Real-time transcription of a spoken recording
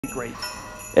Great.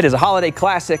 It is a holiday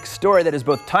classic story that is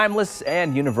both timeless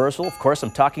and universal. Of course,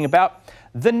 I'm talking about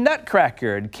The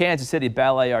Nutcracker. And Kansas City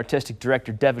Ballet Artistic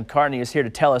Director Devon Carney is here to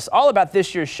tell us all about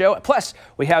this year's show. Plus,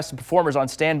 we have some performers on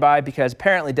standby because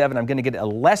apparently, Devon, I'm going to get a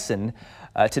lesson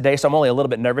today, so I'm only a little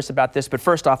bit nervous about this. But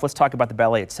first off, let's talk about the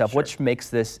ballet itself. Sure. What makes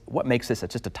this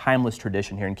just a timeless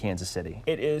tradition here in Kansas City?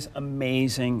 It is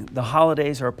amazing. The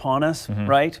holidays are upon us,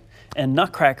 right? And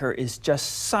Nutcracker is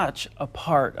just such a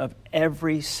part of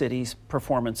every city's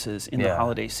performances in the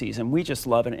holiday season. We just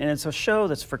love it. And it's a show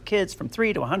that's for kids from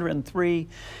 3 to 103.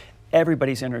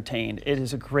 Everybody's entertained. It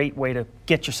is a great way to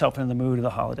get yourself in the mood of the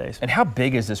holidays. And how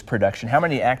big is this production? How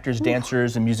many actors,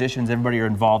 dancers, and musicians, everybody are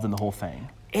involved in the whole thing?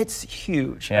 It's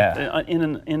huge. Yeah. In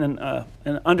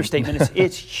an understatement,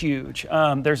 it's huge.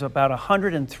 There's about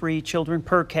 103 children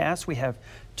per cast. We have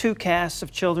 2 casts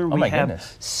of children. We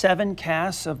have 7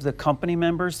 casts of the company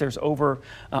members. There's over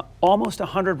almost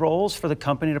 100 roles for the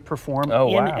company to perform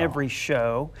in every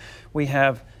show. We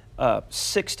have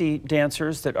 60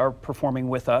 dancers that are performing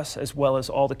with us, as well as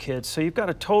all the kids. So you've got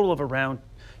a total of around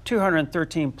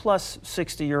 213 plus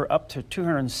 60. You're up to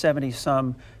 270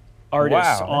 some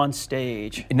artists on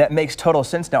stage. And that makes total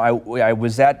sense now. I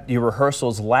was at your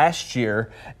rehearsals last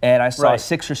year, and I saw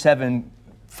 6 or 7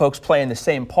 folks playing the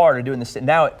same part or doing the same.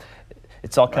 Now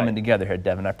it's all coming together here,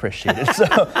 Devon. I appreciate it. So,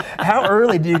 how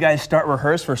early do you guys start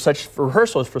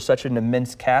rehearsals for such an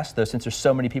immense cast, though, since there's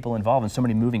so many people involved and so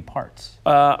many moving parts?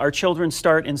 Our children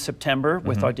start in September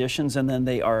with auditions, and then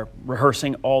they are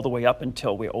rehearsing all the way up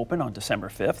until we open on December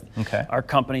 5th. Okay. Our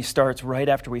company starts right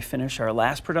after we finish our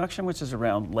last production, which is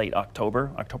around late October,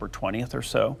 October 20th or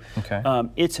so. Okay.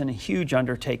 It's a huge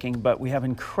undertaking, but we have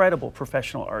incredible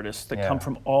professional artists that come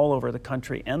from all over the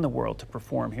country and the world to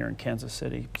perform here in Kansas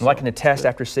City. So I can attest,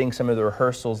 after seeing some of the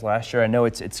rehearsals last year, I know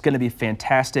it's going to be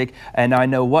fantastic. And I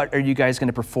know, what are you guys going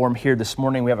to perform here this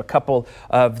morning? We have a couple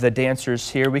of the dancers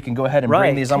here. We can go ahead and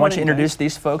bring these. I want you to introduce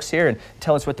these folks here and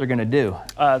tell us what they're going to do.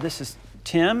 This is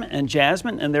Tim and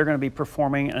Jasmine, and they're going to be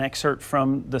performing an excerpt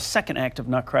from the second act of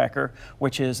Nutcracker,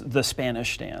 which is the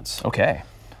Spanish dance. Okay.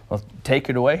 Well, take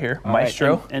it away here,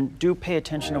 Maestro. Right. And do pay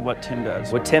attention to what Tim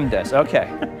does. What Tim does, okay.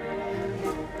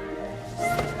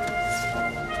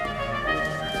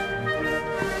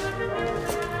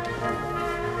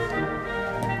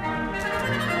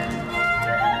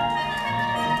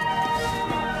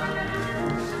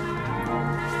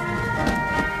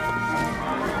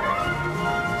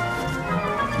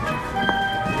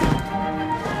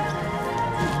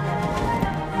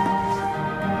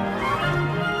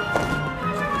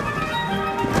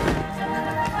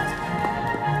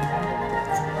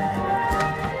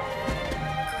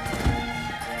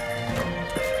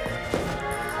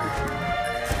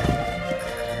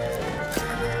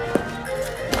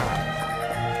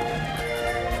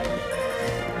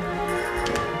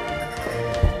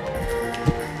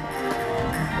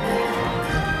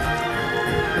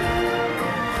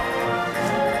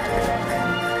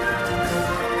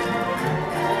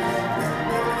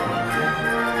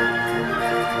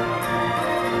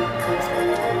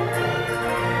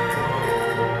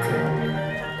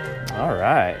 All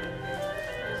right.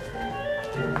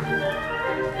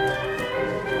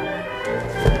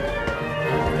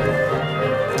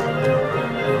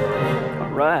 All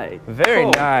right. Very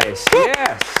nice.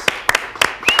 Yes.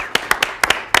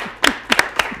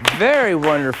 Very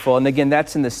wonderful. And again,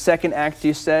 that's in the second act,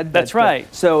 you said? That's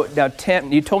right. So now,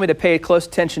 Tim, you told me to pay close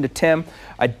attention to Tim.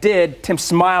 I did. Tim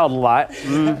smiled a lot.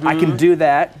 I can do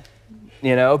that.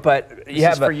 You know, but you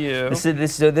have for you.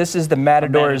 This is the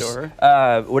Matador's.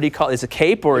 What do you call it? Is it a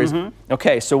cape or is?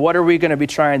 Okay, so what are we going to be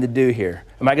trying to do here?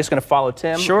 Am I just going to follow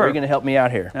Tim? Sure. Or are you going to help me out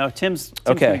here? No, Tim's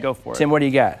going to go for it. Tim, what do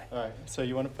you got? All right. So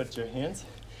you want to put your hands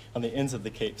on the ends of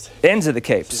the capes. Ends of the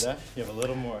capes. See that? You have a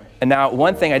little more. And now,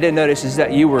 one thing I did notice is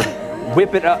that you were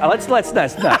whipping up. Let's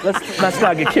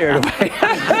not get carried away.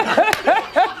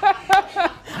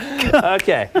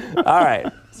 Okay. All right.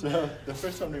 So the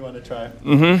first one we want to try.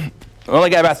 We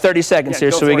only got about 30 seconds here,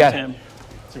 so we got. Tim.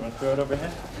 So you want to throw it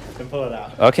overhead and pull it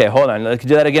out. Okay, hold on. Let's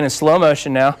do that again in slow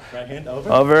motion now. Right hand over.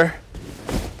 Over.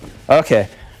 Okay.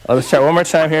 Let's try one more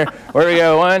time here. Where we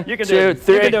go? 1, 2,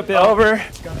 3. Over.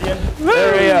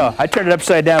 There we go. I turned it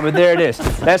upside down, but there it is.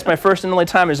 That's my first and only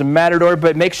time as a Matador,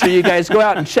 but make sure you guys go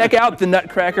out and check out the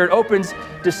Nutcracker. It opens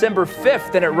December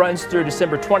 5th, and it runs through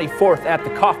December 24th at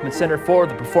the Kaufman Center for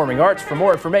the Performing Arts. For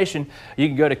more information, you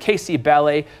can go to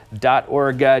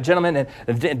kcballet.org. Gentlemen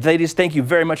and ladies, thank you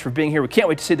very much for being here. We can't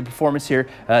wait to see the performance here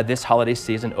this holiday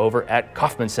season over at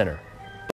Kaufman Center.